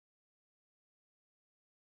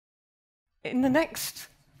In the next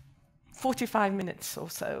 45 minutes or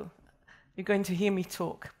so, you're going to hear me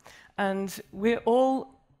talk. And we're all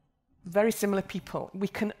very similar people. We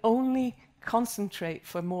can only concentrate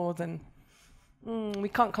for more than we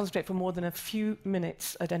can't concentrate for more than a few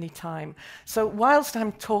minutes at any time. So whilst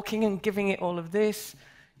I'm talking and giving it all of this,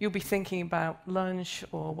 you'll be thinking about lunch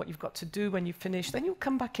or what you've got to do when you finish. Then you'll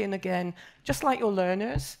come back in again, just like your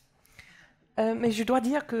learners. Mais je dois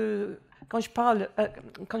dire que quand je parle,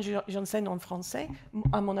 quand j'enseigne en français,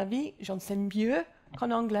 à mon avis, j'enseigne mieux qu'en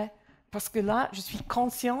anglais. Parce que là, je suis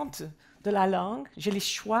consciente de la langue, j'ai les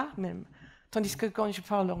choix même. Tandis que quand je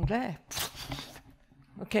parle anglais,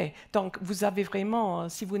 OK, donc vous avez vraiment,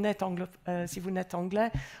 si vous n'êtes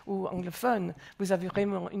anglais ou anglophone, vous avez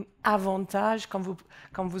vraiment un avantage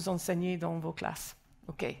quand vous enseignez dans vos classes.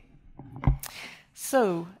 OK.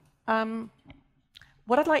 So,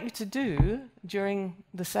 what I'd like you to do during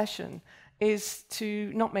the session is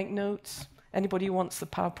to not make notes. Anybody who wants the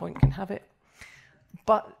PowerPoint can have it.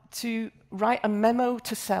 But to write a memo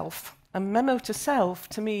to self. A memo to self,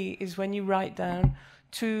 to me, is when you write down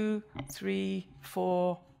 2, 3,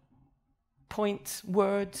 4 points,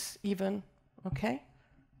 words even, okay?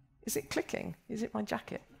 Is it clicking? Is it my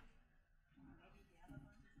jacket?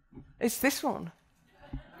 It's this one.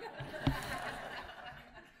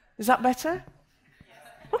 Is that better?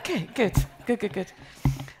 Okay, good.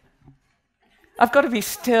 I've got to be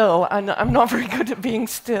still, and I'm not very good at being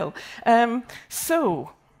still.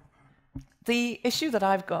 So, the issue that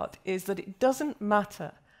I've got is that it doesn't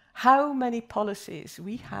matter how many policies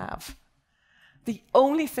we have. The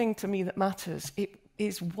only thing to me that matters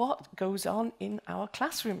is what goes on in our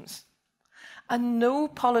classrooms. And no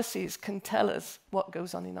policies can tell us what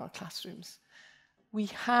goes on in our classrooms. We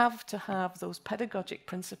have to have those pedagogic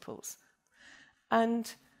principles.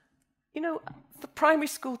 And, you know, for primary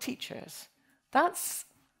school teachers, that's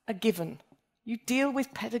a given. You deal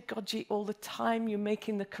with pedagogy all the time. You're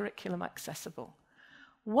making the curriculum accessible.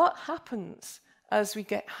 What happens as we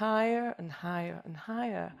get higher and higher and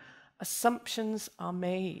higher? Assumptions are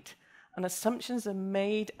made. And assumptions are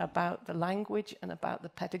made about the language and about the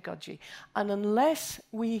pedagogy. And unless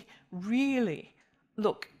we really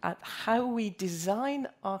look at how we design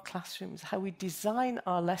our classrooms, how we design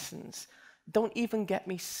our lessons, don't even get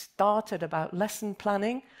me started about lesson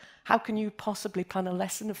planning. How can you possibly plan a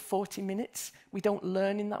lesson of 40 minutes? We don't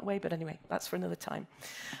learn in that way, but anyway, that's for another time.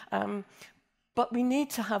 But we need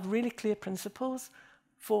to have really clear principles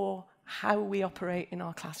for how we operate in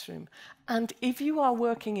our classroom. And if you are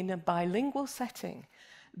working in a bilingual setting,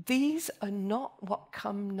 these are not what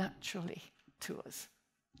come naturally to us.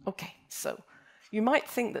 Okay, so you might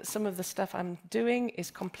think that some of the stuff I'm doing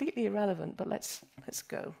is completely irrelevant, but let's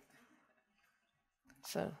go.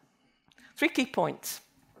 So, 3 key points.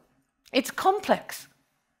 It's complex.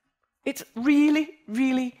 It's really,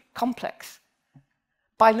 really complex.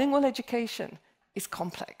 Bilingual education is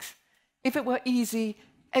complex. If it were easy,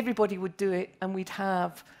 everybody would do it and we'd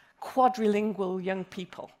have quadrilingual young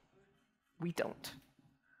people. We don't.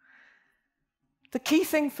 The key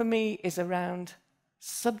thing for me is around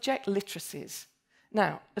subject literacies.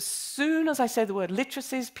 Now, as soon as I say the word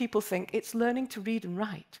literacies, people think it's learning to read and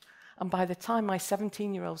write. And by the time my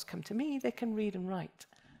 17-year-olds come to me, they can read and write.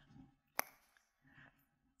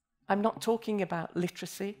 I'm not talking about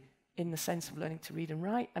literacy in the sense of learning to read and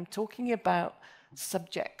write. I'm talking about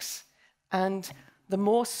subjects. And the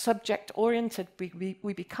more subject-oriented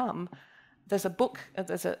we become, there's a book,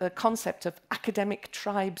 there's a concept of academic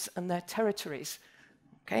tribes and their territories.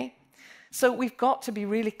 Okay? So we've got to be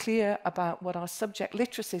really clear about what our subject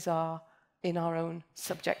literacies are in our own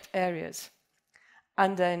subject areas.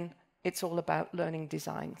 And then it's all about learning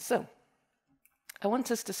design. So I want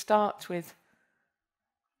us to start with,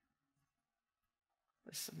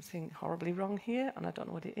 there's something horribly wrong here, and I don't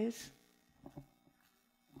know what it is.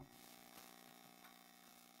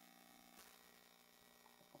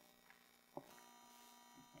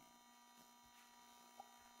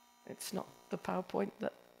 It's not the PowerPoint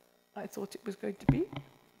that I thought it was going to be.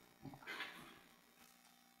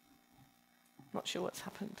 Not sure what's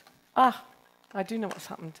happened. Ah, I do know what's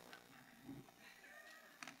happened.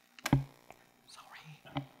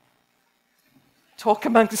 Sorry. Talk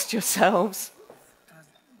amongst yourselves.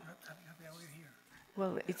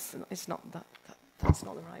 Well, it's not that's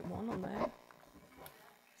not the right one on there.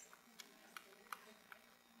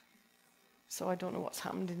 So I don't know what's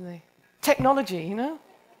happened in the technology, you know?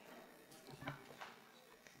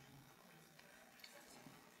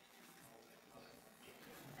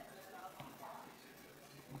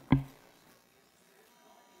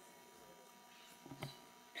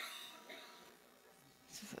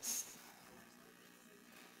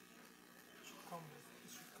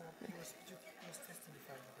 was testing the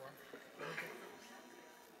file before.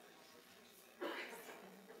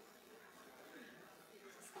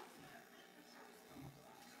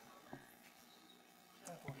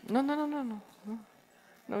 No, no, no, no, no. No,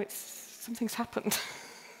 no, it's something's happened.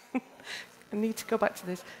 I need to go back to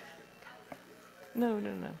this. No,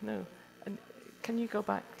 no, no, no. And can you go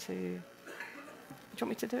back to... Do you want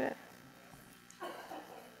me to do it?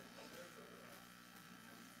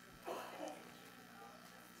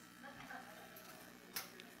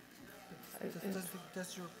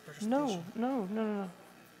 Does your presentation? No, no, no, no, no.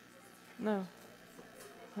 No.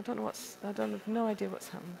 I don't know what's... I don't have no idea what's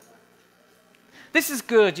happened. This is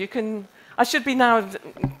good. You can... I should be now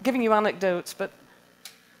giving you anecdotes, but...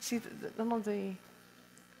 See, none of the...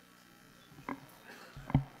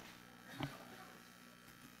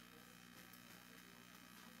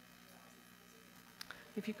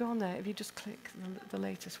 If you go on there, if you just click the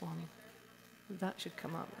latest one, that should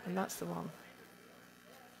come up, and that's the one.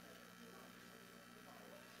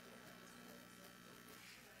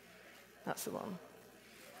 That's the one.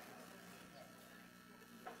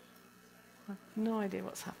 I have no idea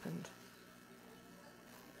what's happened.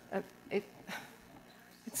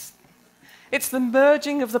 It's the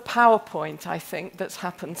merging of the PowerPoint, I think, that's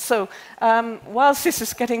happened. So whilst this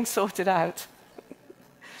is getting sorted out,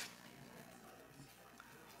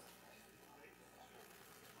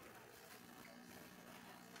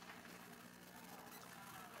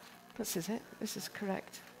 this is it. This is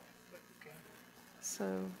correct. Okay.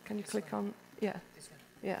 So can you click on? Yeah. This one.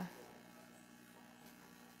 Yeah.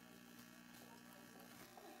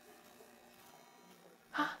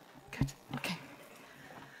 Ah, good. Okay.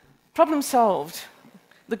 Problem solved.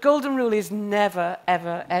 The golden rule is never,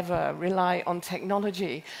 ever, ever rely on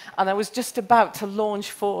technology. And I was just about to launch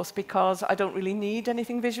forth because I don't really need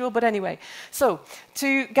anything visual. But anyway, so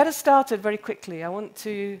to get us started very quickly, I want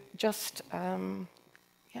to just,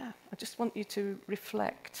 I just want you to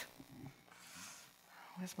reflect.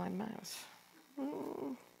 Where's my mouse?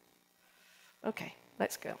 Okay,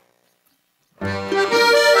 let's go.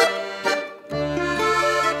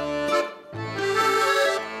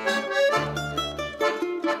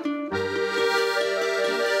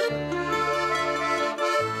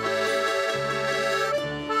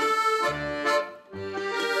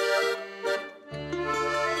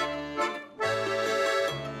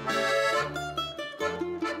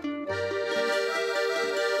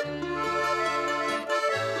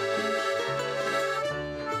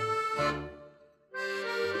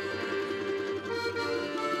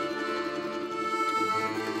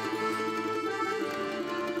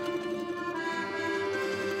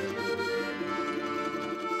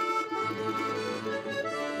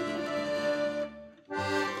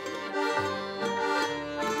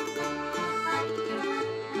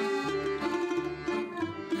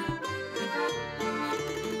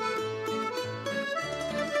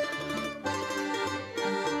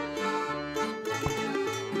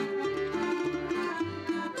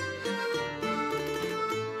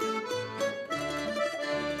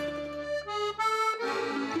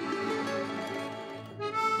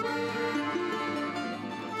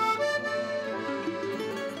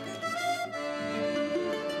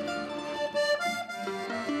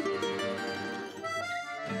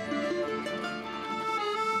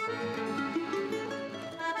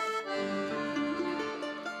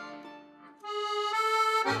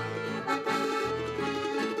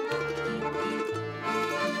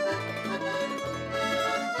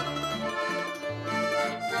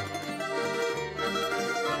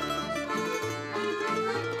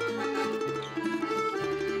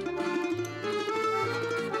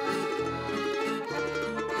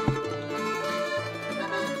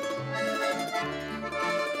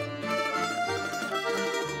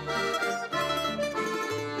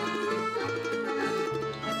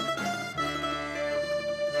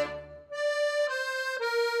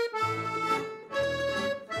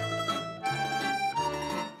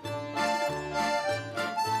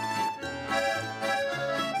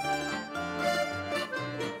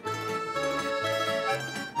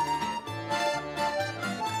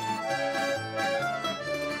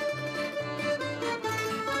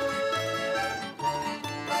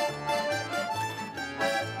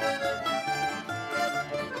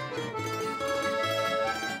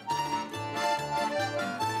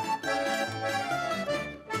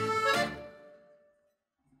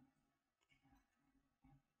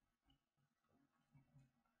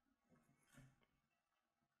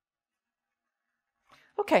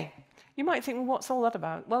 Okay, you might think, well, what's all that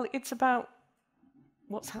about? Well, it's about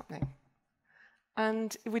what's happening.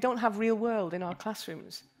 And if we don't have real world in our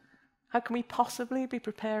classrooms, how can we possibly be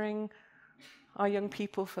preparing our young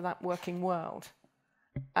people for that working world.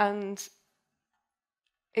 And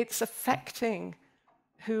it's affecting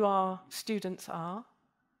who our students are.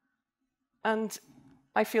 And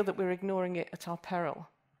I feel that we're ignoring it at our peril.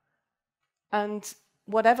 And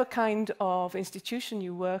whatever kind of institution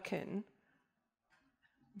you work in,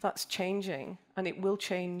 that's changing, and it will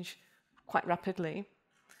change quite rapidly.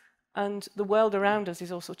 And the world around us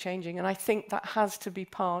is also changing, and I think that has to be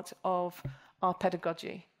part of our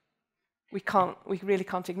pedagogy. We really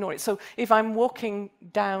can't ignore it. So if I'm walking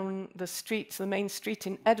down the street, the main street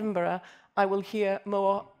in Edinburgh, I will hear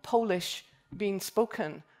more Polish being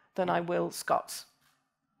spoken than I will Scots.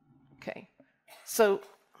 Okay. So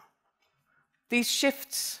these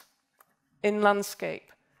shifts in landscape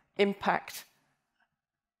impact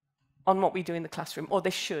on what we do in the classroom, or they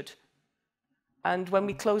should. And when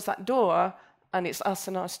we close that door, and it's us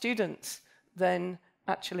and our students, then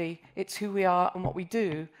actually it's who we are and what we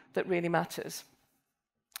do that really matters.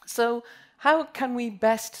 So how can we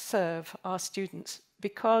best serve our students?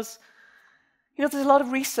 Because, you know, there's a lot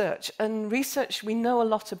of research, and research, we know a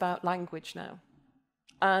lot about language now.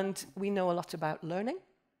 And we know a lot about learning,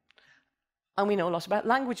 and we know a lot about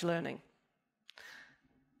language learning.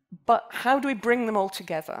 But how do we bring them all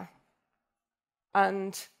together?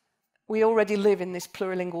 And we already live in this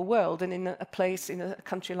plurilingual world, and in a place, in a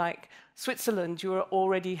country like Switzerland, you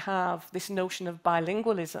already have this notion of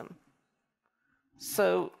bilingualism.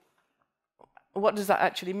 So what does that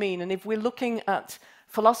actually mean? And if we're looking at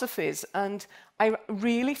philosophies, and I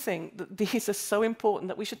really think that these are so important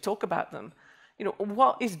that we should talk about them. You know,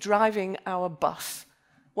 what is driving our bus?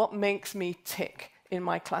 What makes me tick in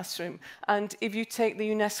my classroom? And if you take the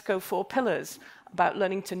UNESCO 4 pillars about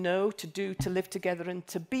learning to know, to do, to live together, and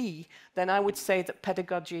to be, then I would say that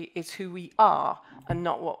pedagogy is who we are and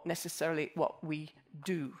not necessarily what we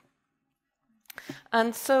do.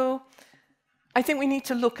 And so I think we need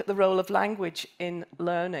to look at the role of language in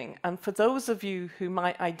learning. And for those of you who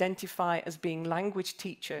might identify as being language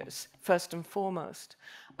teachers, first and foremost,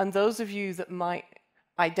 and those of you that might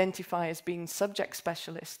identify as being subject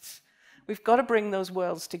specialists, we've got to bring those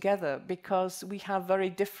worlds together, because we have very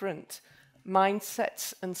different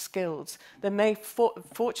mindsets and skills.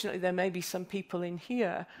 Fortunately, there may be some people in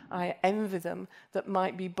here, I envy them, that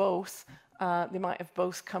might be both, they might have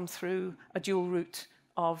both come through a dual route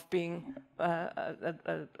of being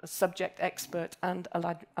a subject expert and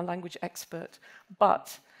a language expert.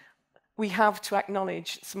 But we have to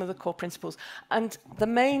acknowledge some of the core principles. And the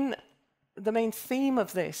main theme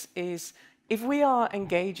of this is, if we are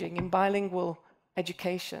engaging in bilingual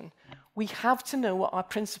education, we have to know what our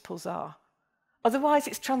principles are. Otherwise,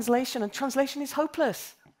 it's translation, and translation is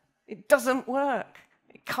hopeless. It doesn't work.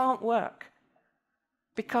 It can't work.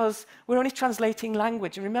 Because we're only translating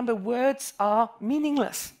language. And remember, words are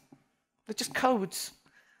meaningless. They're just codes.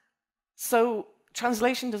 So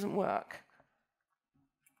translation doesn't work.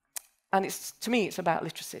 And to me, it's about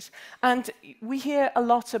literacies. And we hear a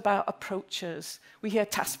lot about approaches. We hear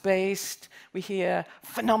task-based. We hear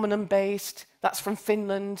phenomenon-based. That's from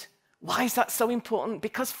Finland. Why is that so important?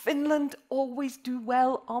 Because Finland always do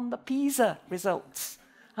well on the PISA results.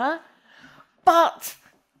 Huh? But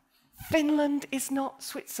Finland is not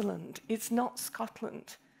Switzerland. It's not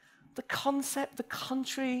Scotland. The concept, the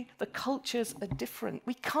country, the cultures are different.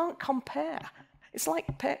 We can't compare. It's like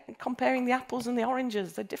comparing the apples and the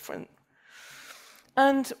oranges. They're different.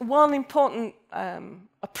 And one important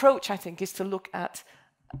approach, I think, is to look at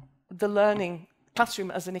the learning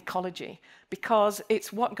classroom as an ecology, because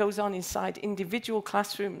it's what goes on inside individual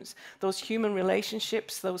classrooms, those human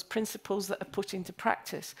relationships, those principles that are put into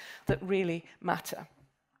practice that really matter.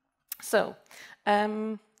 So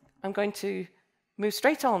I'm going to move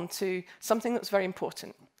straight on to something that's very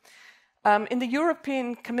important. In the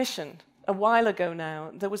European Commission, a while ago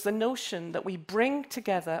now, there was the notion that we bring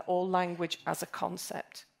together all language as a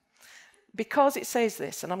concept. Because it says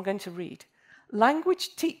this, and I'm going to read,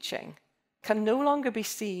 language teaching can no longer be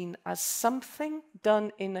seen as something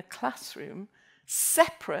done in a classroom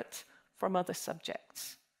separate from other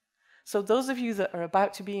subjects. So those of you that are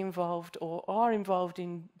about to be involved or are involved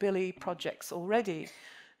in bili projects already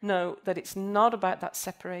know that it's not about that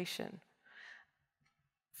separation.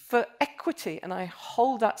 For equity, and I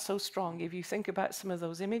hold that so strong, if you think about some of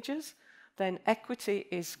those images, then equity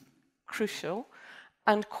is crucial,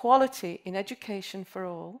 and quality in education for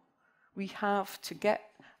all, we have to get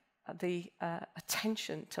the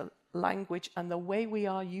attention to language and the way we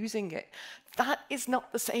are using it. That is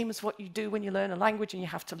not the same as what you do when you learn a language and you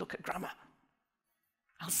have to look at grammar.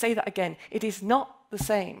 I'll say that again. It is not the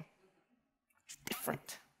same. It's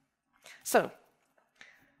different. So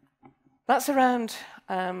that's around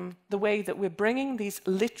the way that we're bringing these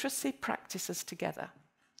literacy practices together.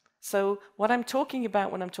 So what I'm talking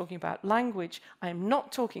about when I'm talking about language, I'm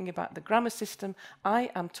not talking about the grammar system,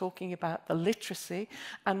 I am talking about the literacy,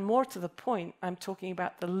 and more to the point, I'm talking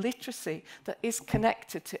about the literacy that is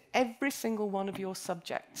connected to every single one of your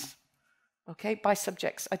subjects. Okay, by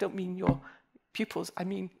subjects, I don't mean your pupils, I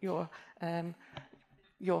mean your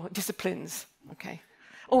disciplines, okay?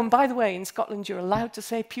 Oh, and by the way, in Scotland, you're allowed to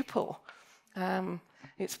say pupil.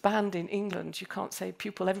 It's banned in England. You can't say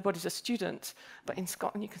pupil. Everybody's a student. But in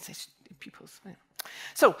Scotland, you can say pupils. Yeah.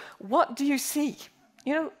 So what do you see?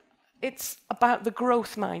 You know, it's about the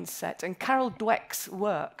growth mindset. And Carol Dweck's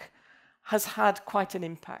work has had quite an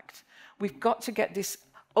impact. We've got to get this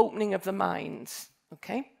opening of the minds,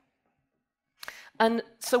 okay? And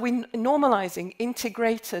so we're normalizing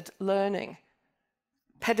integrated learning.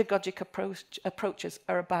 Pedagogic approaches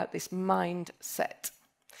are about this mindset.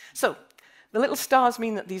 So the little stars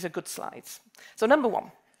mean that these are good slides. So number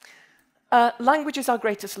one, language is our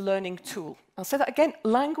greatest learning tool. I'll say that again,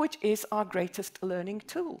 language is our greatest learning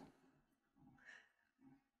tool.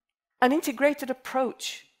 An integrated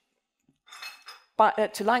approach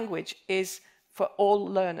to language is for all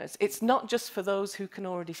learners. It's not just for those who can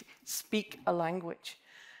already speak a language.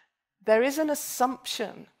 There is an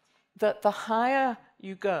assumption that the higher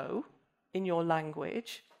you go in your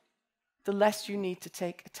language, the less you need to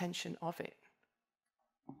take attention of it.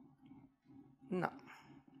 No.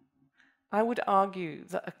 I would argue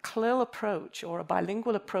that a CLIL approach or a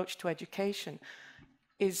bilingual approach to education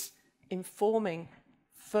is informing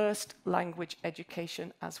first language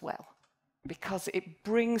education as well, because it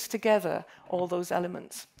brings together all those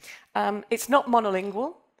elements. It's not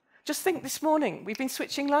monolingual. Just think this morning, we've been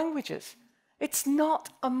switching languages. It's not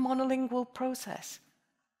a monolingual process.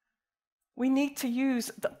 We need to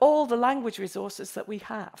use all the language resources that we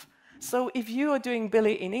have. So if you are doing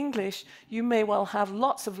bili in English, you may well have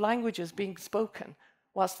lots of languages being spoken,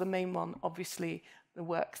 whilst the main one, obviously,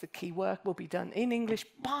 the key work will be done in English,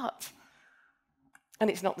 and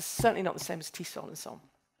it's certainly not the same as TESOL and so on.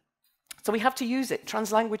 So we have to use it,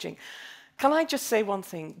 translanguaging. Can I just say one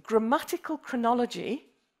thing? Grammatical chronology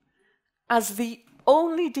as the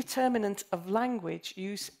only determinant of language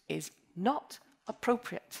use is not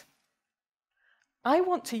appropriate. I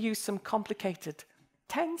want to use some complicated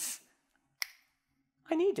tense.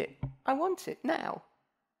 I need it. I want it now.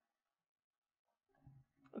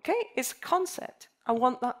 Okay, it's a concept. I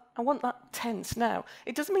want that tense now.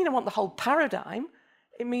 It doesn't mean I want the whole paradigm.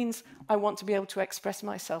 It means I want to be able to express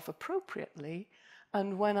myself appropriately,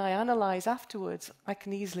 and when I analyze afterwards, I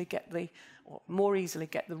can more easily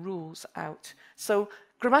get the rules out. So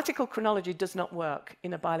grammatical chronology does not work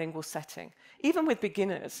in a bilingual setting. Even with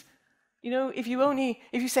beginners, you know, if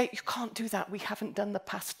you say, you can't do that, we haven't done the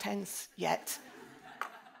past tense yet.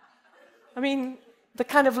 I mean, the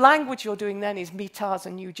kind of language you're doing then is me,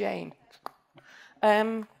 Tarzan, you, Jane.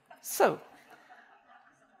 So,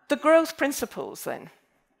 the growth principles then.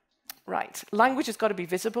 Right, language has got to be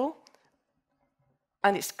visible,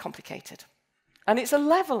 and it's complicated. And it's a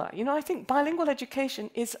leveler. You know, I think bilingual education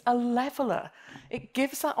is a leveler. It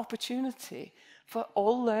gives that opportunity for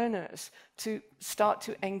all learners to start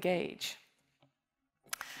to engage.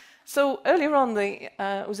 So earlier on,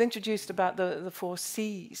 I was introduced about the 4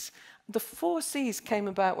 C's. The 4 C's came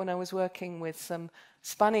about when I was working with some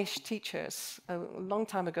Spanish teachers a long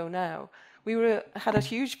time ago now. We had a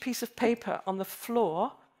huge piece of paper on the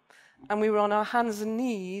floor, and we were on our hands and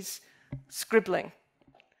knees scribbling.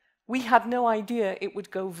 We had no idea it would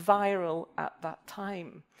go viral at that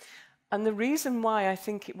time. And the reason why I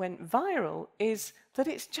think it went viral is that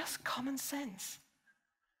it's just common sense.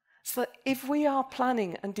 So that if we are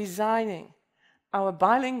planning and designing our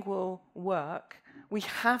bilingual work, we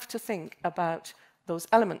have to think about those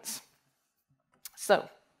elements. So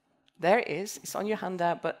there it is. It's on your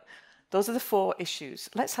handout, but those are the 4 issues.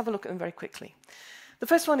 Let's have a look at them very quickly. The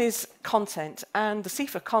first one is content, and the C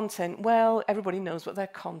for content, well, everybody knows what their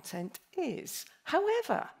content is.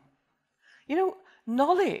 However, you know,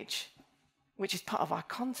 knowledge, which is part of our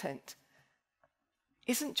content,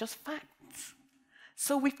 isn't just facts.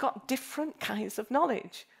 So we've got different kinds of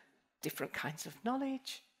knowledge. Different kinds of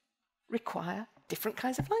knowledge require different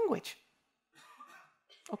kinds of language.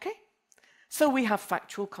 Okay? So we have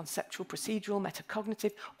factual, conceptual, procedural,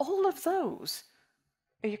 metacognitive. All of those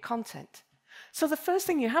are your content. So the first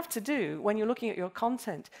thing you have to do when you're looking at your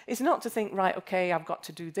content is not to think, right, okay, I've got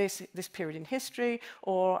to do this period in history,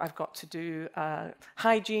 or I've got to do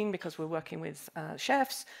hygiene because we're working with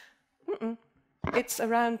chefs. It's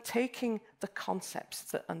around taking the concepts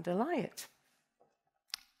that underlie it.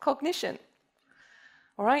 Cognition.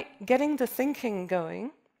 All right, getting the thinking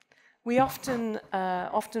going. We often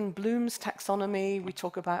Bloom's taxonomy, we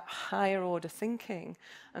talk about higher order thinking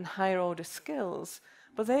and higher order skills,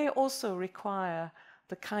 but they also require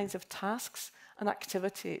the kinds of tasks and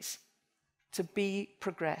activities to be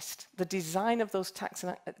progressed. The design of those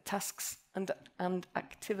tasks and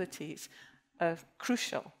activities are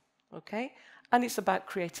crucial, okay? And it's about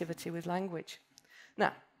creativity with language.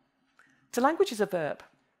 Now, to language is a verb.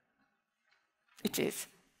 It is.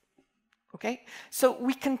 Okay? So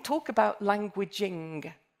we can talk about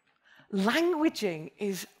languaging. Languaging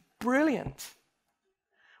is brilliant.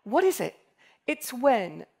 What is it? It's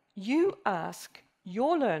when you ask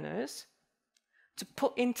your learners to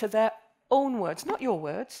put into their own words, not your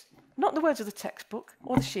words, not the words of the textbook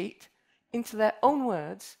or the sheet, into their own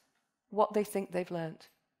words, what they think they've learned.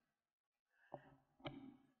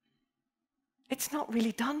 It's not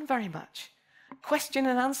really done very much. Question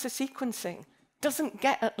and answer sequencing doesn't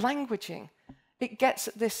get at languaging. It gets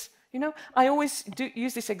at this, you know, I always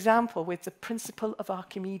use this example with the principle of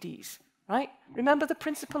Archimedes, right? Remember the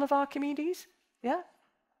principle of Archimedes? Yeah?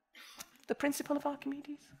 The principle of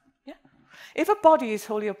Archimedes? Yeah? If a body is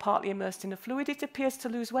wholly or partly immersed in a fluid, it appears to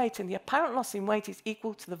lose weight, and the apparent loss in weight is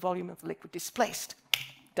equal to the volume of the liquid displaced.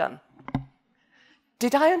 Done.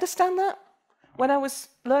 Did I understand that when I was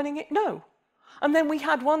learning it? No. And then we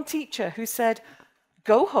had one teacher who said,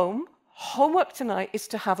 go home, homework tonight is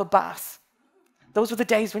to have a bath. Those were the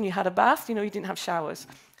days when you had a bath, you know, you didn't have showers.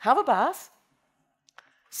 Have a bath,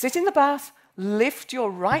 sit in the bath, lift your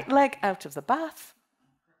right leg out of the bath,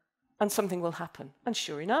 and something will happen. And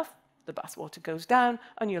sure enough, the bath water goes down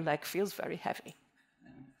and your leg feels very heavy.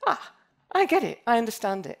 Ah, I get it, I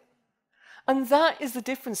understand it. And that is the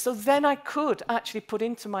difference. So then I could actually put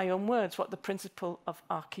into my own words what the principle of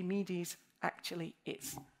Archimedes actually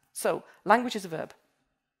is. So language is a verb.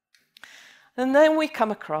 And then we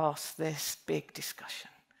come across this big discussion.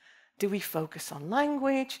 Do we focus on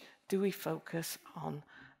language? Do we focus on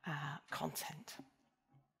content?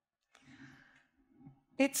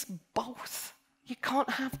 It's both. You can't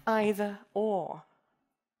have either or.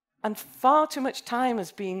 And far too much time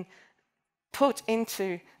has been put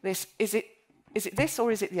into this, is it this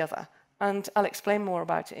or is it the other? And I'll explain more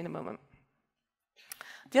about it in a moment.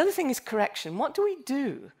 The other thing is correction. What do we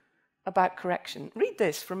do about correction? Read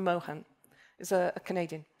this from Mohan, who's a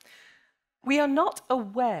Canadian. We are not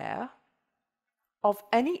aware of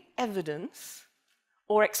any evidence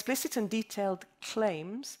or explicit and detailed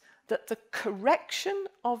claims that the correction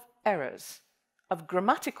of errors of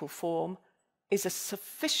grammatical form is a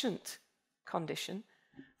sufficient condition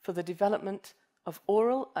for the development of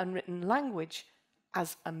oral and written language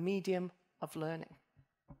as a medium of learning.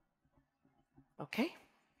 Okay?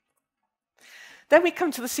 Then we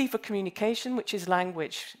come to the C for communication, which is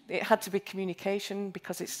language. It had to be communication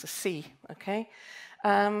because it's the C, okay?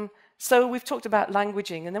 So we've talked about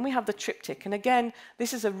languaging, and then we have the triptych. And again,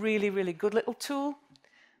 this is a really, really good little tool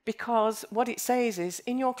because what it says is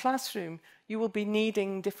in your classroom, you will be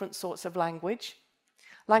needing different sorts of language.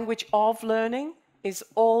 Language of learning is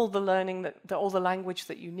all the learning, all the language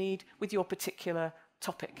that you need with your particular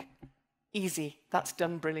topic. Easy, that's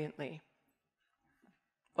done brilliantly.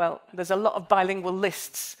 Well, there's a lot of bilingual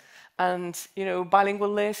lists, and, you know, bilingual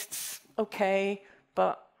lists, okay,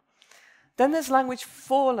 but then there's language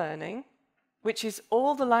for learning, which is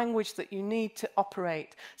all the language that you need to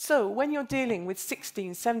operate. So when you're dealing with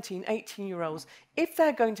 16, 17, 18-year-olds, if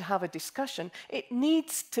they're going to have a discussion, it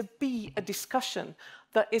needs to be a discussion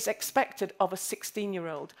that is expected of a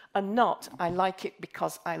 16-year-old, and not, I like it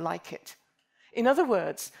because I like it. In other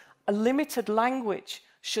words, a limited language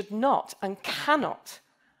should not and cannot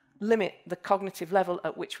limit the cognitive level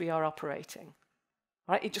at which we are operating.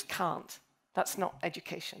 Right? It just can't. That's not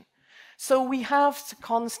education. So we have to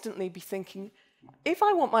constantly be thinking, if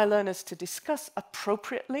I want my learners to discuss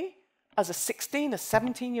appropriately, as a 16, a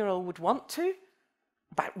 17-year-old would want to,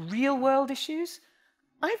 about real-world issues,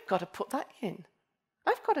 I've got to put that in.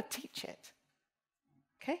 I've got to teach it.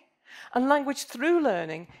 Okay? And language through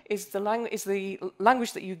learning is the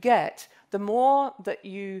language that you get. The more that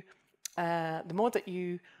you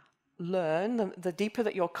learn, the deeper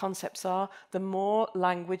that your concepts are, the more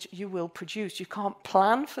language you will produce. You can't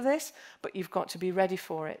plan for this, but you've got to be ready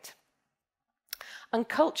for it. And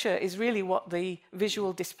culture is really what the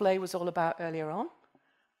visual display was all about earlier on,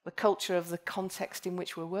 the culture of the context in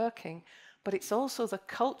which we're working, but it's also the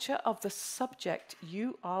culture of the subject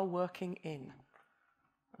you are working in.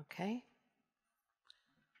 Okay?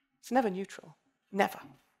 It's never neutral. Never.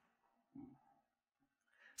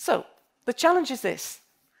 So, the challenge is this.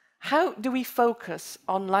 How do we focus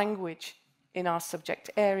on language in our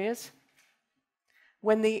subject areas?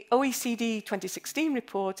 when the OECD 2016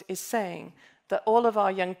 report is saying that all of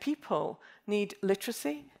our young people need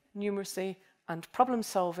literacy, numeracy, and problem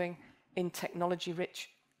solving in technology-rich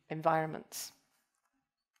environments.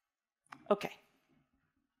 Okay.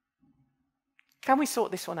 Can we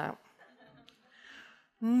sort this one out?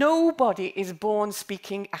 Nobody is born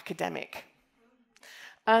speaking academic.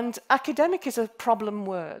 And academic is a problem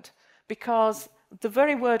word because the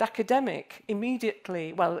very word academic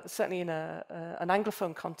immediately, well, certainly in an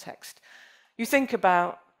Anglophone context, you think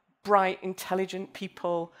about bright, intelligent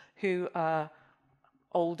people who are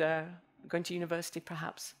older, going to university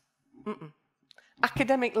perhaps.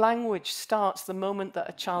 Academic language starts the moment that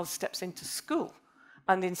a child steps into school,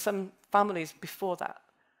 and in some families before that.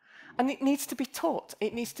 And it needs to be taught,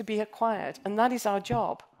 it needs to be acquired, and that is our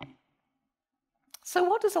job. So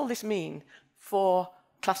what does all this mean for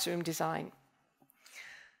classroom design?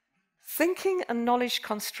 Thinking and knowledge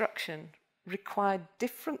construction require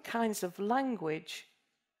different kinds of language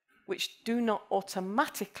which do not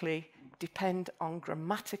automatically depend on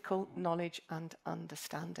grammatical knowledge and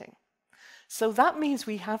understanding. So that means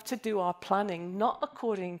we have to do our planning not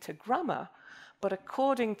according to grammar, but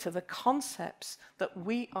according to the concepts that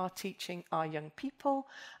we are teaching our young people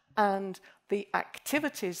and the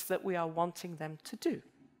activities that we are wanting them to do.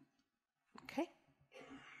 Okay?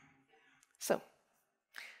 So,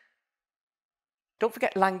 don't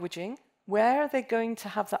forget languaging. Where are they going to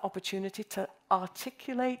have that opportunity to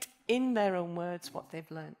articulate in their own words what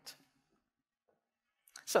they've learnt?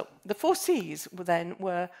 So, the 4 C's then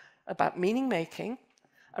were about meaning making.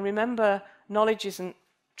 And remember, knowledge isn't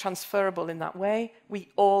transferable in that way. We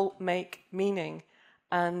all make meaning.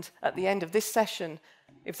 And at the end of this session,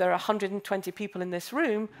 if there are 120 people in this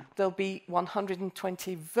room, there'll be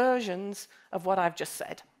 120 versions of what I've just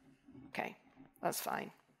said. Okay, that's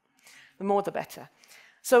fine. The more the better.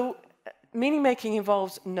 So meaning making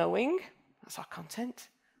involves knowing, that's our content,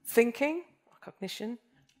 thinking, our cognition,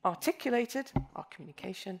 articulated, our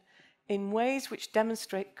communication, in ways which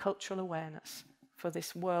demonstrate cultural awareness for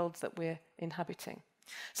this world that we're inhabiting.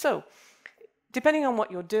 So, depending on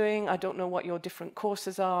what you're doing, I don't know what your different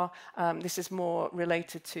courses are. This is more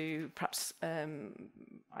related to perhaps, I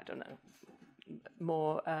don't know,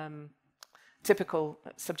 more typical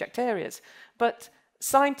subject areas. But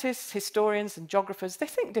scientists, historians, and geographers, they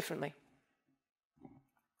think differently.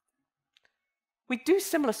 We do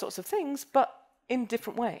similar sorts of things, but in a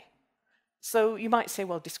different way. So you might say,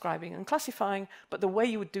 well, describing and classifying, but the way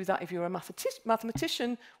you would do that if you were a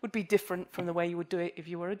mathematician would be different from the way you would do it if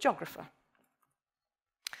you were a geographer.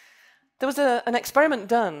 There was an experiment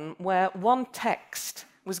done where one text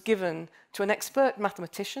was given to an expert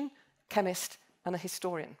mathematician, chemist, and a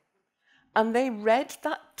historian. And they read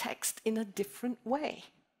that text in a different way.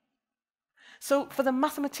 So for the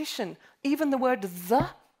mathematician, even the word "the"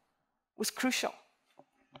 was crucial.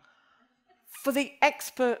 For the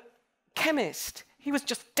expert chemist, he was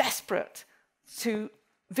just desperate to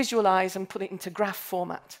visualize and put it into graph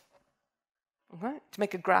format. Right? To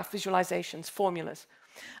make a graph, visualizations, formulas.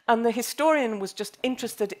 And the historian was just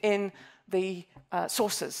interested in the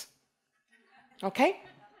sources. Okay?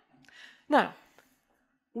 Now,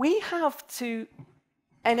 we have to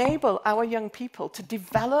enable our young people to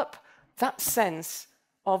develop that sense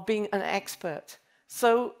of being an expert.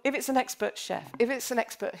 So if it's an expert chef, if it's an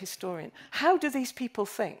expert historian, how do these people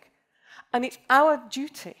think? And it's our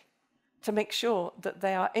duty to make sure that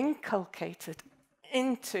they are inculcated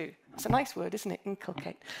into, it's a nice word, isn't it,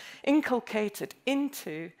 inculcate, inculcated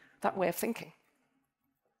into that way of thinking.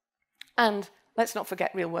 And let's not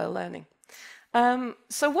forget real-world learning.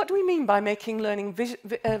 So what do we mean by making learning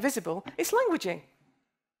visible? It's languaging.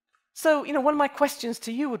 So, you know, one of my questions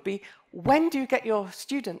to you would be, when do you get your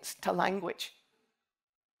students to language?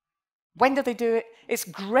 When do they do it? It's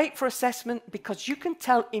great for assessment because you can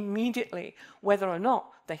tell immediately whether or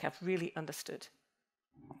not they have really understood.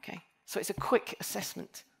 Okay, so it's a quick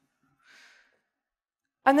assessment.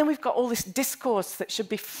 And then we've got all this discourse that should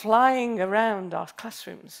be flying around our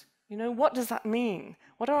classrooms. You know, what does that mean?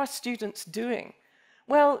 What are our students doing?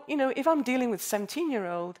 Well, you know, if I'm dealing with a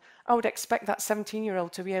 17-year-old, I would expect that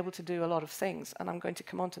 17-year-old to be able to do a lot of things, and I'm going to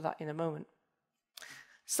come on to that in a moment.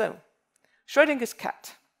 So, Schrödinger's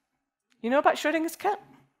cat. You know about Schrödinger's cat?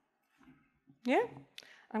 Yeah?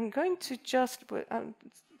 I'm going to just,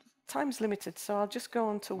 time's limited, so I'll just go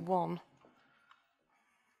on to one.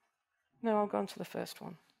 No, I'll go on to the first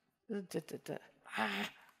one.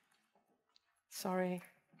 Sorry.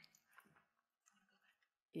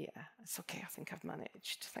 Yeah, it's okay, I think I've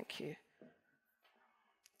managed. Thank you.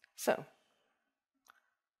 So,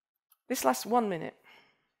 this lasts 1 minute.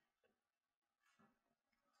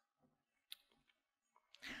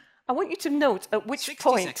 I want you to note at which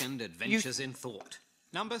 60-second adventures in thought.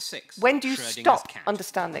 Number 6. when do you Schrödinger's stop cat.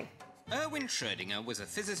 understanding? Erwin Schrödinger was a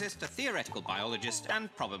physicist, a theoretical biologist,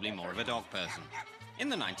 and probably more of a dog person. In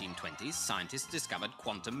the 1920s, scientists discovered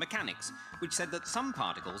quantum mechanics, which said that some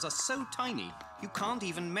particles are so tiny you can't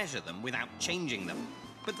even measure them without changing them.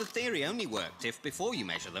 But the theory only worked if, before you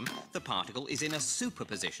measure them, the particle is in a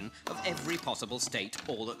superposition of every possible state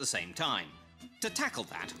all at the same time. To tackle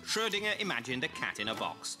that, Schrödinger imagined a cat in a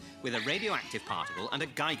box, with a radioactive particle and a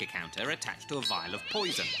Geiger counter attached to a vial of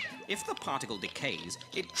poison. If the particle decays,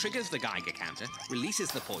 it triggers the Geiger counter, releases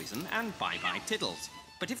the poison, and bye-bye tiddles.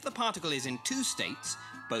 But if the particle is in two states,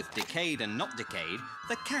 both decayed and not decayed,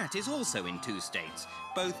 the cat is also in two states,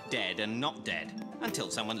 both dead and not dead, until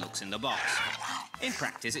someone looks in the box. In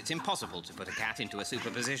practice, it's impossible to put a cat into a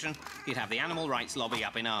superposition. You'd have the animal rights lobby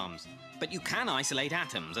up in arms. But you can isolate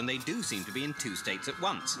atoms, and they do seem to be in two states at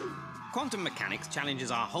once. Quantum mechanics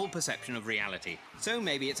challenges our whole perception of reality, so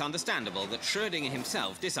maybe it's understandable that Schrödinger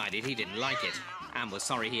himself decided he didn't like it, and was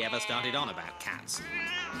sorry he ever started on about cats.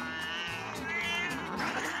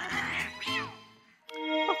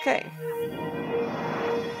 Okay.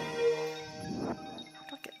 How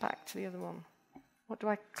do I get back to the other one? What do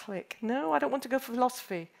I click? No, I don't want to go for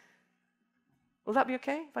philosophy. Will that be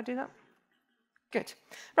okay if I do that? Good.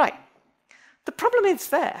 Right. The problem is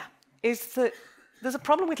that there's a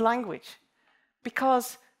problem with language,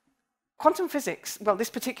 because quantum physics, well, this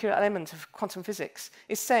particular element of quantum physics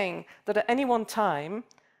is saying that at any one time,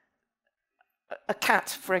 a cat,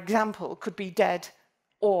 for example, could be dead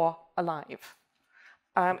or alive.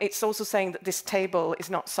 It's also saying that this table is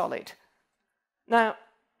not solid. Now,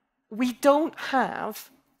 we don't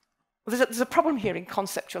have, there's a problem here in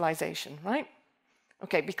conceptualization, right?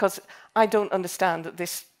 Okay, because I don't understand that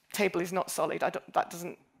this table is not solid. That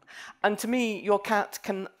doesn't, and to me, your cat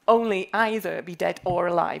can only either be dead or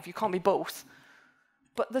alive. You can't be both.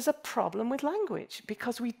 But there's a problem with language,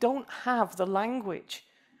 because we don't have the language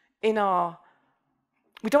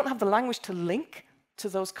we don't have the language to link to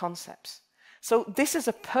those concepts. So this is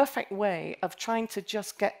a perfect way of trying to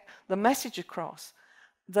just get the message across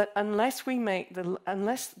that unless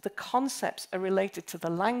the concepts are related to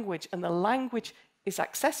the language and the language is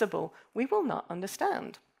accessible, we will not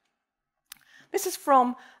understand. This is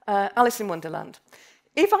from Alice in Wonderland.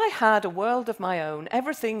 If I had a world of my own,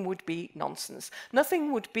 everything would be nonsense.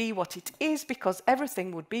 Nothing would be what it is, because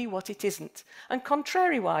everything would be what it isn't. And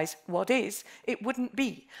contrariwise, what is, it wouldn't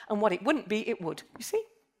be. And what it wouldn't be, it would. You see?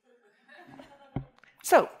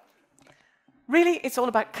 So, really, it's all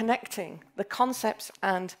about connecting the concepts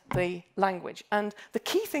and the language. And the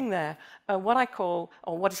key thing there are what I call,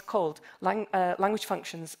 or what is called, language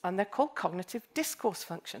functions, and they're called cognitive discourse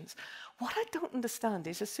functions. What I don't understand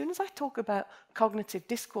is, as soon as I talk about cognitive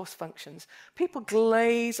discourse functions, people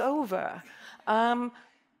glaze over. You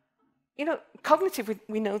know, cognitive,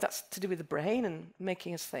 we know that's to do with the brain and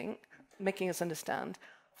making us think, making us understand.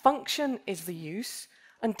 Function is the use,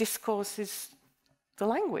 and discourse is the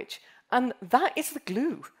language. And that is the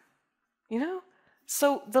glue, you know?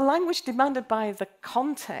 So the language demanded by the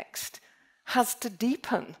context has to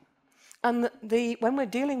deepen. And when we're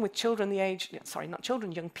dealing with children the age, sorry, not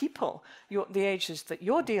children, young people, the ages that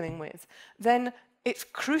you're dealing with, then it's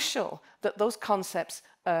crucial that those concepts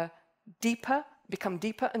are deeper, become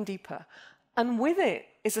deeper and deeper. And with it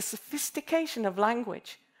is a sophistication of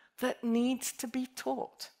language that needs to be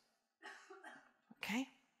taught. Okay?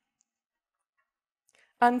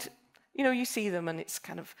 And you know, you see them and it's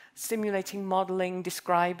kind of simulating, modeling,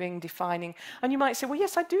 describing, defining. And you might say, well,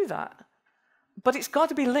 yes, I do that. But it's got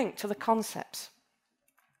to be linked to the concepts.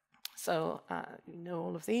 So you know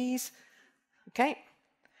all of these. Okay.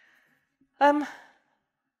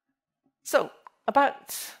 So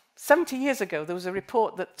about 70 years ago, there was a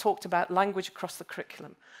report that talked about language across the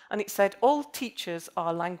curriculum. And it said, all teachers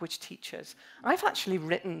are language teachers. I've actually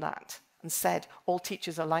written that and said, all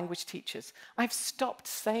teachers are language teachers. I've stopped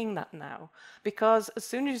saying that now, because as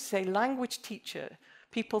soon as you say language teacher,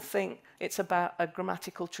 people think it's about a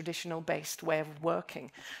grammatical, traditional-based way of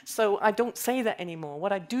working. So I don't say that anymore.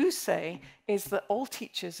 What I do say is that all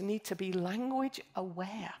teachers need to be language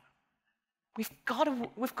aware. We've got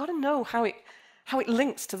to know how it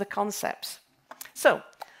links to the concepts. So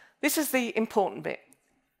this is the important bit.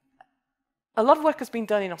 A lot of work has been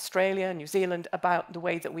done in Australia and New Zealand about the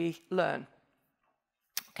way that we learn.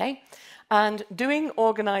 Okay? And doing,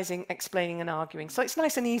 organizing, explaining, and arguing. So it's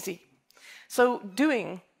nice and easy. So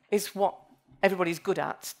doing is what everybody's good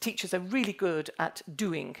at. Teachers are really good at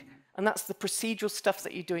doing. And that's the procedural stuff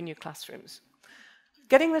that you do in your classrooms.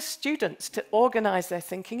 Getting the students to organize their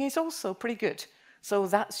thinking is also pretty good. So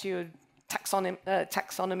that's your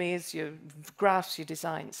taxonomies, your graphs, your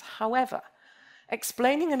designs. However,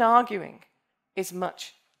 explaining and arguing is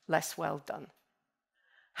much less well done.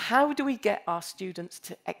 How do we get our students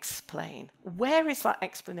to explain? Where is that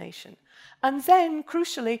explanation? And then,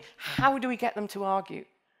 crucially, how do we get them to argue?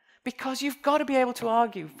 Because you've got to be able to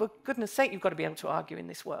argue. For goodness sake, you've got to be able to argue in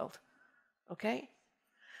this world. Okay?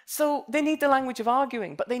 So they need the language of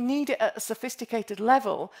arguing, but they need it at a sophisticated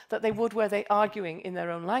level that they would where they're arguing in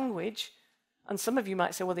their own language. And some of you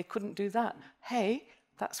might say, well, they couldn't do that. Hey,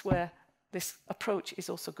 that's where this approach is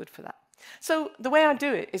also good for that. So the way I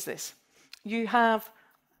do it is this. You have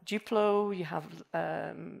Duplo, you have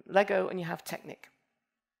Lego, and you have Technic.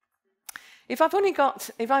 If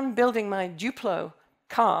I'm building my Duplo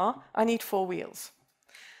car, I need 4 wheels.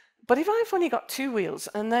 But if I've only got 2 wheels,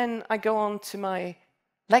 and then I go on to my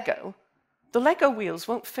Lego, the Lego wheels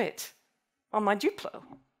won't fit on my Duplo,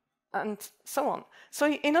 and so on. So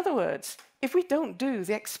in other words, if we don't do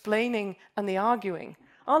the explaining and the arguing,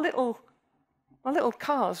 our little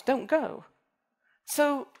cars don't go.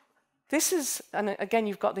 So this is, and again,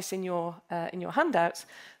 you've got this in your handouts,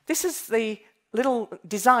 this is the little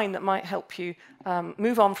design that might help you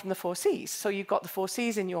move on from the 4 C's. So you've got the 4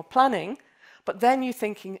 C's in your planning, but then you're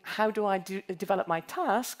thinking, how do I develop my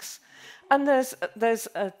tasks? And there's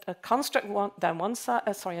a construct down one side,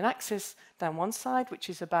 an axis down one side, which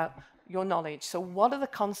is about your knowledge. So what are the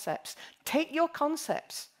concepts? Take your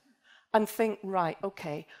concepts and think, right,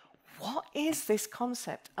 okay, what is this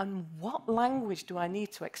concept and what language do I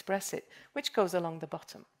need to express it, which goes along the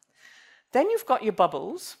bottom. Then you've got your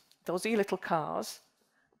bubbles. Those are your little cars,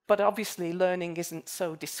 but obviously learning isn't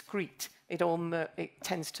so discrete. It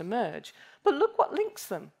tends to merge. But look what links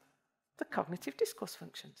them, the cognitive discourse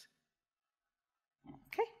functions.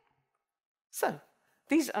 Okay, so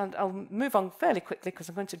these, and I'll move on fairly quickly because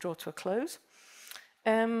I'm going to draw to a close.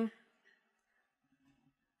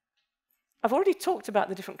 I've already talked about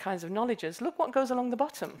the different kinds of knowledges. Look what goes along the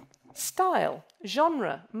bottom. Style,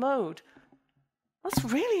 genre, mode. That's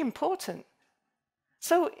really important.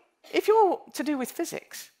 So if you're to do with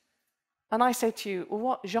physics, and I say to you, well,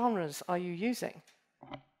 what genres are you using?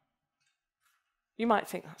 You might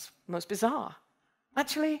think that's most bizarre.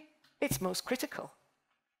 Actually, it's most critical.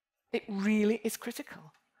 It really is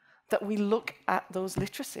critical that we look at those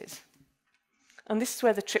literacies. And this is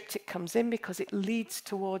where the triptych comes in, because it leads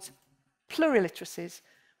towards pluriliteracies,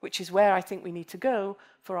 which is where I think we need to go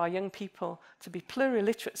for our young people to be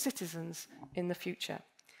pluriliterate citizens in the future.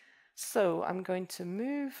 So I'm going to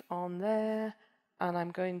move on there, and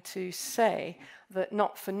I'm going to say that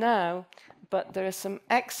not for now, but there are some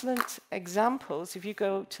excellent examples. If you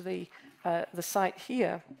go to the site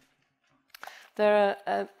here, there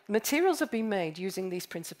are materials have been made using these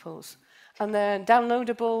principles, and they're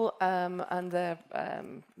downloadable, and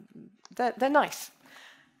they're nice.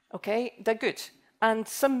 Okay, they're good. And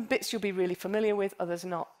some bits you'll be really familiar with, others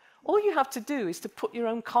not. All you have to do is to put your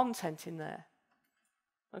own content in there.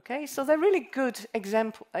 Okay, so they're really good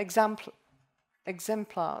exemplars.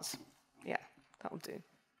 Yeah, that'll do.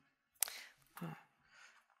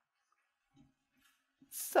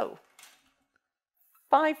 So,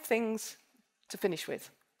 5 things to finish with.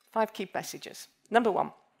 5 key messages. Number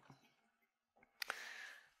 1.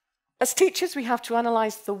 As teachers, we have to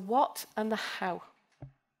analyze the what and the how.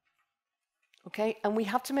 Okay, and we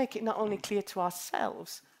have to make it not only clear to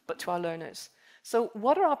ourselves, but to our learners. So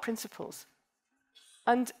what are our principles?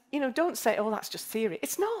 And, don't say, oh, that's just theory.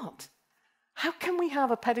 It's not. How can we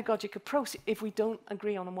have a pedagogic approach if we don't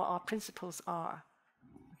agree on what our principles are?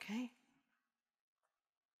 Okay?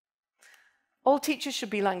 All teachers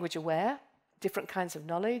should be language aware, different kinds of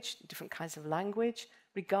knowledge, different kinds of language,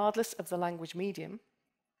 regardless of the language medium.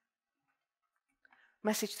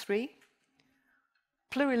 Message 3.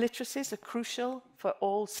 Pluriliteracies are crucial for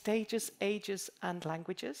all stages, ages, and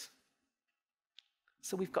languages.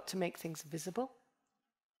 So we've got to make things visible.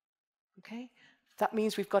 Okay? That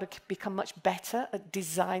means we've got to become much better at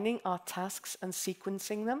designing our tasks and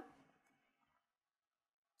sequencing them.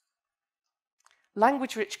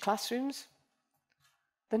 Language-rich classrooms,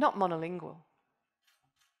 they're not monolingual.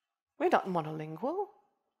 We're not monolingual.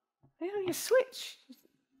 You switch,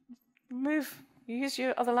 you use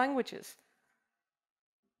your other languages.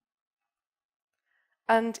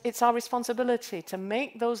 And it's our responsibility to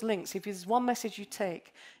make those links. If there's one message you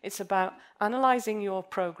take, it's about analyzing your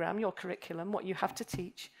program, your curriculum, what you have to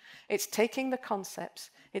teach. It's taking the concepts.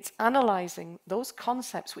 It's analyzing those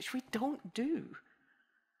concepts, which we don't do.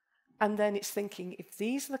 And then it's thinking, if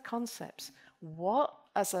these are the concepts, what,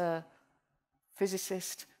 as a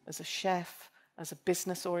physicist, as a chef, as a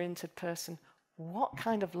business-oriented person, what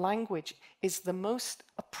kind of language is the most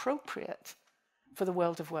appropriate for the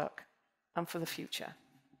world of work and for the future.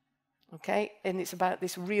 Okay, and it's about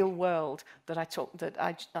this real world that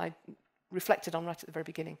I reflected on right at the very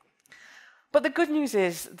beginning. But the good news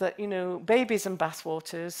is that, you know, babies and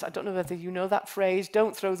bathwaters, I don't know whether you know that phrase,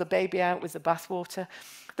 don't throw the baby out with the bathwater.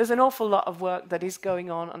 There's an awful lot of work that is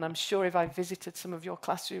going on, and I'm sure if I visited some of your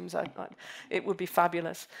classrooms, it would be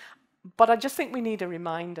fabulous. But I just think we need a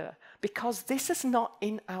reminder, because this is not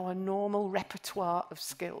in our normal repertoire of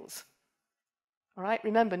skills. All right,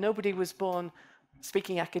 remember, nobody was born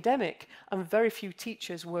speaking academic, and very few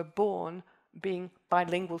teachers were born being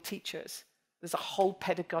bilingual teachers. There's a whole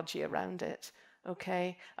pedagogy around it,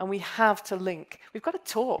 okay? And we have to link. We've got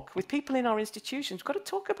to talk with people in our institutions. We've got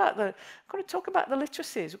to talk about the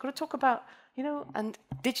literacies. We've got to talk about, you know, and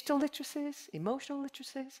digital literacies, emotional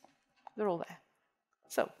literacies. They're all there.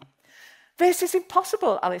 So, this is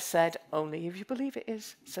impossible, Alice said. Only if you believe it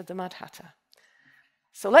is, said the Mad Hatter.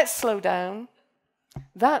 So let's slow down.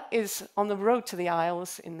 That is on the road to the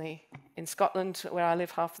Isles in Scotland, where I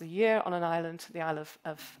live half the year, on an island, the Isle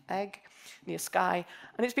of Egg, near Skye.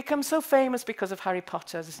 And it's become so famous because of Harry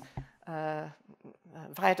Potter's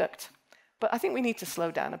viaduct. But I think we need to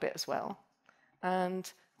slow down a bit as well. And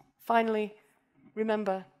finally,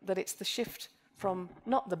 remember that it's the shift from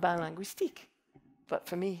not the bain linguistique, but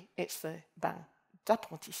for me, it's the bain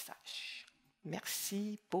d'apprentissage.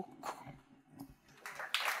 Merci beaucoup.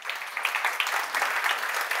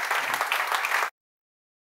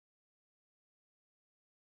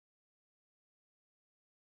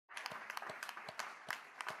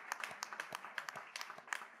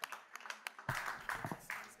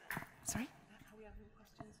 Sorry?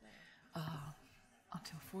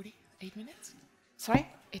 Until 48 minutes? Sorry?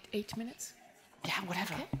 8 minutes? Yeah,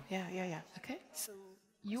 whatever. Okay. Yeah. Okay. So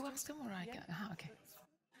you ask them or I can? Okay.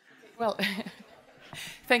 Well,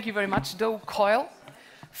 thank you very much, Do Coyle,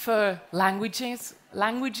 for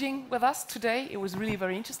languaging with us today. It was really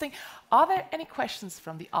very interesting. Are there any questions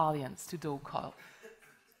from the audience to Do Coyle?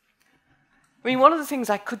 I mean, one of the things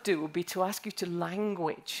I could do would be to ask you to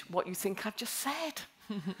language what you think I've just said.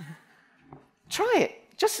 Try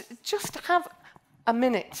it. Just have a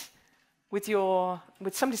minute with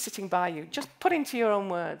somebody sitting by you. Just put into your own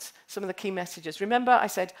words some of the key messages. Remember, I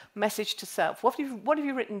said message to self. What have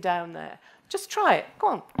you written down there? Just try it. Go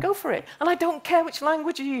on, go for it. And I don't care which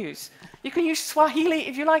language you use. You can use Swahili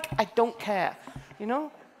if you like. I don't care. You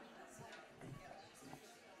know?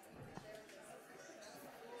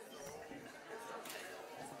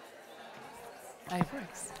 It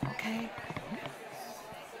works. Okay.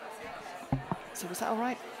 So was that all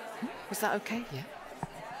right? Was that okay? Yeah.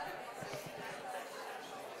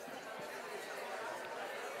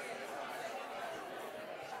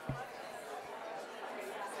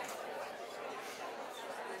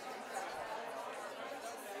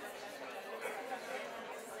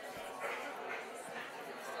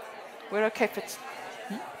 We're okay for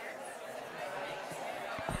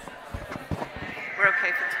We're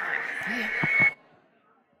okay for time. Yeah.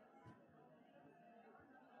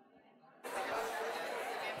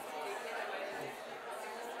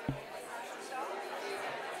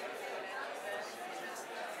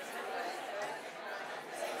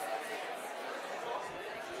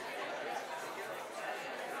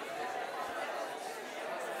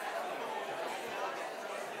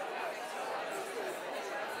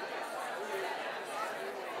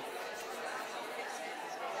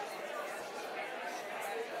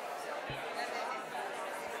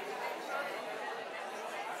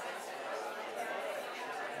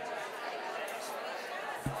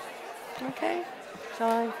 Okay.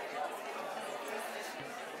 Shall I?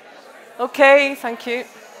 Okay, thank you.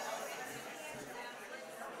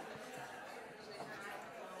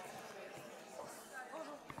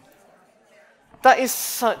 That is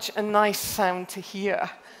such a nice sound to hear.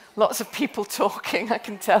 Lots of people talking, I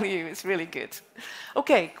can tell you. It's really good.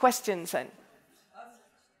 Okay, questions then. Well,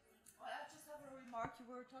 I just have a remark. You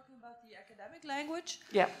were talking about the academic language,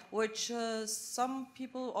 Yeah. which some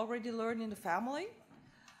people already learn in the family.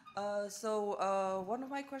 So one of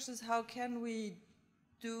my questions is, how can we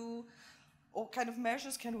do, what kind of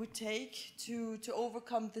measures can we take to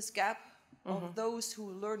overcome this gap of those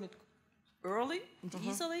who learn it early and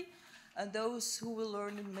easily, and those who will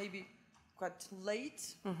learn it maybe quite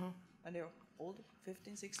late, and they're older,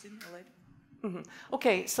 15, 16 or later?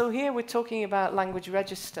 Okay, so here we're talking about language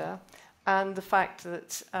register and the fact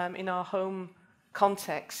that in our home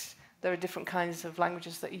context, there are different kinds of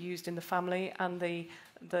languages that are used in the family, and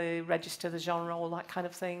the register, the genre, all that kind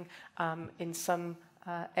of thing, in some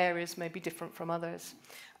areas may be different from others.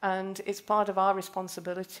 And it's part of our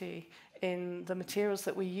responsibility in the materials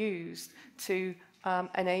that we use to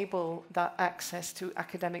enable that access to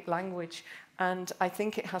academic language. And I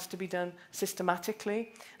think it has to be done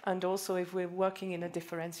systematically. And also, if we're working in a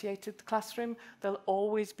differentiated classroom, there'll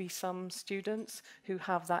always be some students who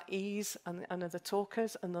have that ease and are the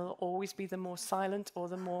talkers, and there'll always be the more silent or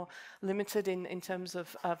the more limited in terms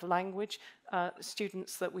of language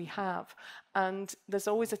students that we have. And there's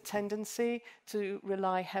always a tendency to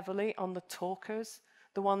rely heavily on the talkers,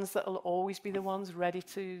 the ones that will always be the ones ready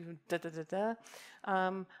to da-da-da-da.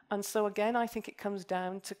 And so again, I think it comes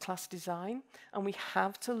down to class design, and we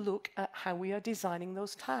have to look at how we are designing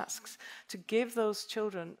those tasks to give those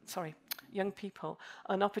young people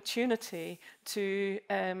an opportunity to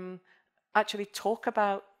actually talk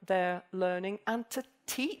about their learning and to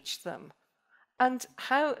teach them, and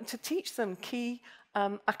how to teach them key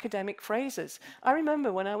academic phrases. I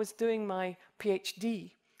remember when I was doing my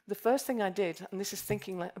PhD, the first thing I did, and this is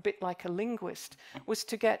thinking a bit like a linguist, was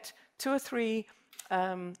to get 2 or 3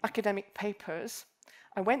 academic papers.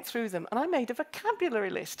 I went through them and I made a vocabulary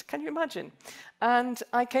list. Can you imagine? And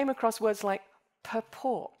I came across words like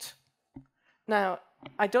purport. Now,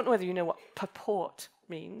 I don't know whether you know what purport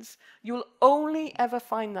means. You'll only ever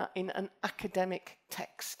find that in an academic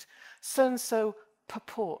text. So-and-so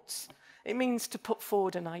purports. It means to put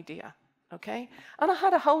forward an idea, okay? And I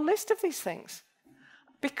had a whole list of these things,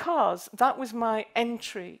 because that was my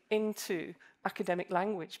entry into academic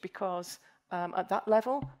language, because at that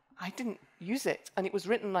level, I didn't use it, and it was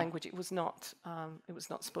written language, it was not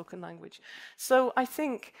spoken language. So I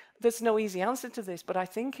think there's no easy answer to this, but I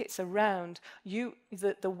think it's around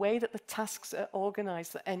the way that the tasks are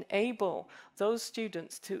organized that enable those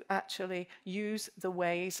students to actually use the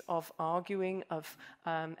ways of arguing, of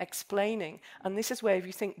explaining. And this is where, if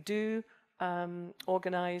you think do,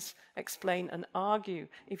 organize, explain, and argue.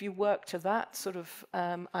 If you work to that sort of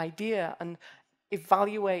idea and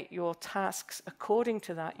evaluate your tasks according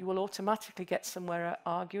to that, you will automatically get somewhere at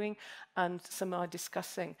arguing and somewhere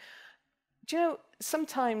discussing. Do you know,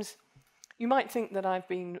 sometimes you might think that I've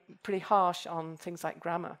been pretty harsh on things like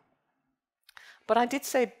grammar, but I did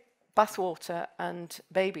say bathwater and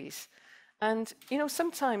babies. And, you know,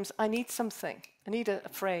 sometimes I need something. I need a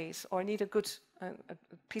phrase, or I need a good a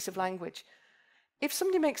piece of language. If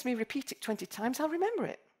somebody makes me repeat it 20 times, I'll remember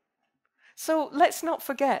it. So let's not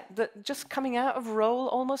forget that just coming out of role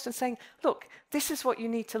almost and saying, look, this is what you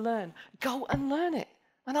need to learn. Go and learn it,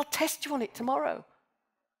 and I'll test you on it tomorrow.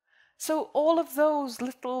 So all of those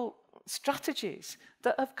little strategies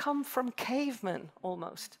that have come from cavemen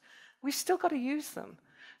almost, we've still got to use them.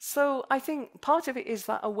 So I think part of it is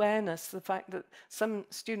that awareness, the fact that some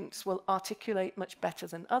students will articulate much better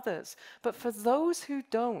than others. But for those who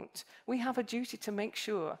don't, we have a duty to make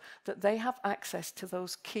sure that they have access to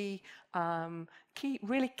those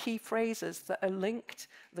really key phrases that are linked,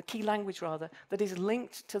 the key language rather, that is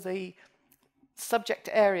linked to the subject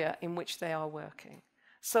area in which they are working.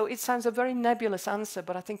 So it sounds a very nebulous answer,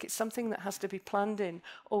 but I think it's something that has to be planned in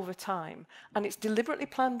over time. And it's deliberately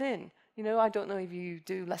planned in. You know, I don't know if you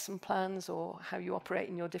do lesson plans or how you operate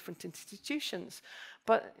in your different institutions,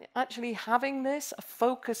 but actually having this, a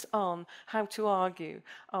focus on how to argue,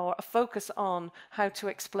 or a focus on how to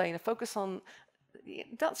explain, a focus on,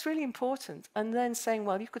 that's really important. And then saying,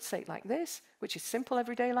 well, you could say it like this, which is simple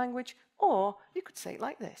everyday language, or you could say it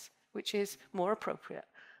like this, which is more appropriate.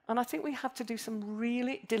 And I think we have to do some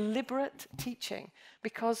really deliberate teaching,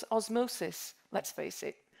 because osmosis, let's face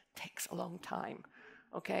it, takes a long time.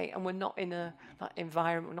 Okay, and we're not in that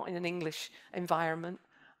environment, we're not in an English environment.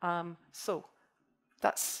 So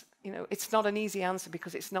that's, you know, it's not an easy answer,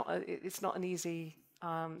 because it's not an easy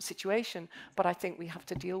situation, but I think we have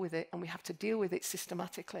to deal with it, and we have to deal with it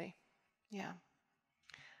systematically. Yeah.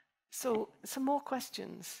 So some more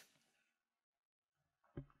questions.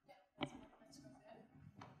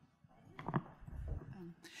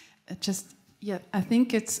 I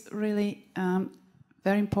think it's really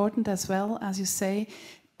very important as well, as you say,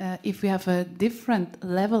 if we have a different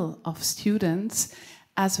level of students,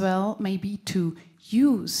 as well maybe to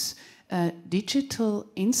use digital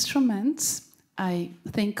instruments. I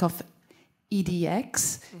think of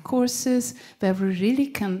EDX courses, where we really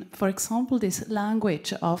can, for example, this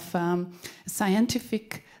language of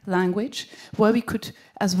scientific language, where we could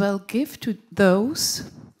as well give to those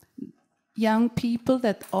young people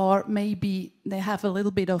that are maybe, they have a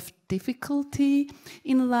little bit of difficulty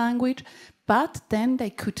in language, but then they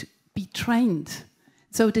could be trained.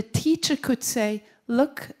 So the teacher could say,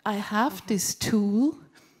 look, I have this tool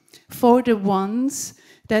for the ones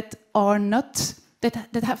that are not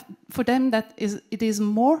that have for them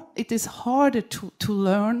it is harder to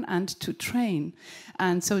learn and to train.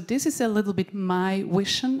 And so this is a little bit my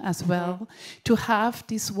vision as well, to have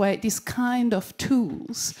this kind of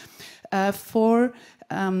tools for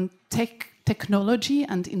technology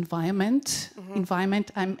and environment.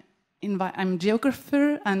 Environment, I'm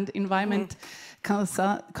geographer and environment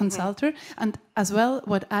consultant, and as well,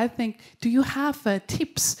 what I think, do you have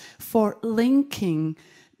tips for linking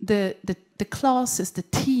the classes, the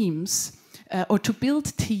teams, or to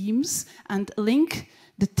build teams and link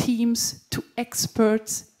the teams to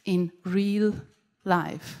experts in real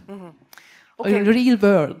life, or in real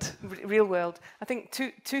world? Real world. I think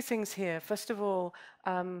two things here. First of all,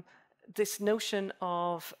 this notion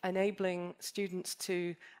of enabling students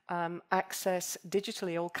to access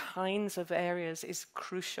digitally all kinds of areas is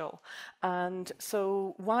crucial. And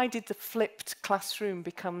so why did the flipped classroom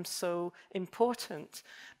become so important?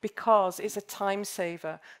 Because it's a time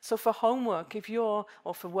saver. So for homework,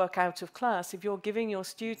 or for work out of class, if you're giving your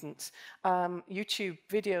students YouTube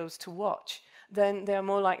videos to watch, then they're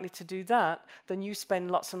more likely to do that than you spend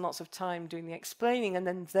lots and lots of time doing the explaining, and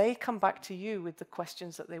then they come back to you with the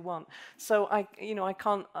questions that they want. So I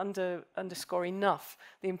can't underscore enough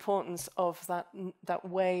the importance of that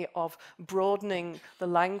way of broadening the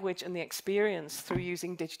language and the experience through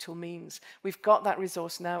using digital means. We've got that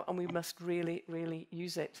resource now, and we must really, really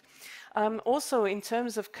use it. Also, in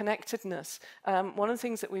terms of connectedness, one of the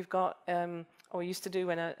things that we've got, or used to do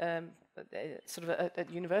when sort of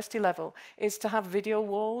at university level, is to have video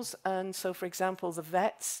walls. And so, for example, the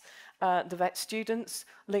vet students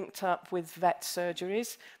linked up with vet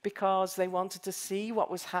surgeries because they wanted to see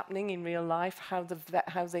what was happening in real life, how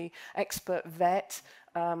the expert vet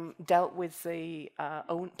dealt with the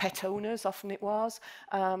pet owners, often it was.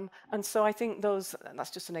 And so I think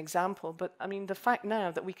that's just an example, but I mean, the fact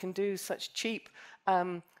now that we can do such cheap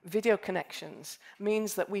video connections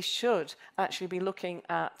means that we should actually be looking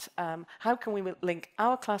at how can we link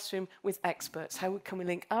our classroom with experts, how can we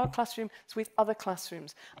link our classrooms with other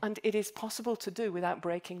classrooms, and it is possible to do without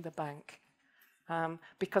breaking the bank.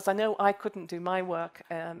 Because I know I couldn't do my work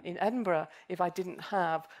in Edinburgh if I didn't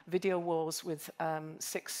have video walls with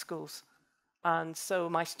 6 schools. And so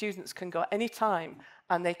my students can go any time,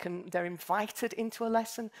 and they're invited into a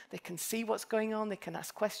lesson, they can see what's going on, they can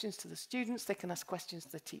ask questions to the students, they can ask questions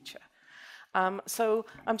to the teacher. So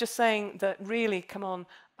I'm just saying that really, come on,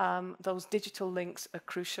 those digital links are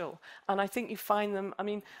crucial. And I think you find them, I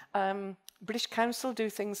mean, British Council do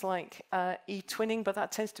things like e-twinning, but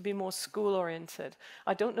that tends to be more school-oriented.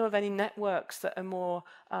 I don't know of any networks that are more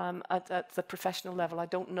at the professional level. I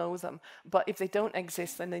don't know them. But if they don't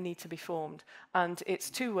exist, then they need to be formed. And it's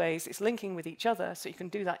 2 ways. It's linking with each other, so you can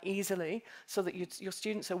do that easily, so that your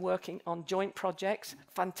students are working on joint projects,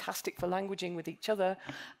 fantastic for languaging with each other,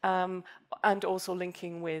 and also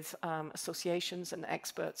linking with associations and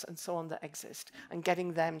experts and so on that exist, and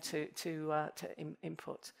getting them to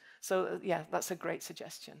input. So yeah, that's a great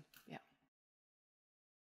suggestion.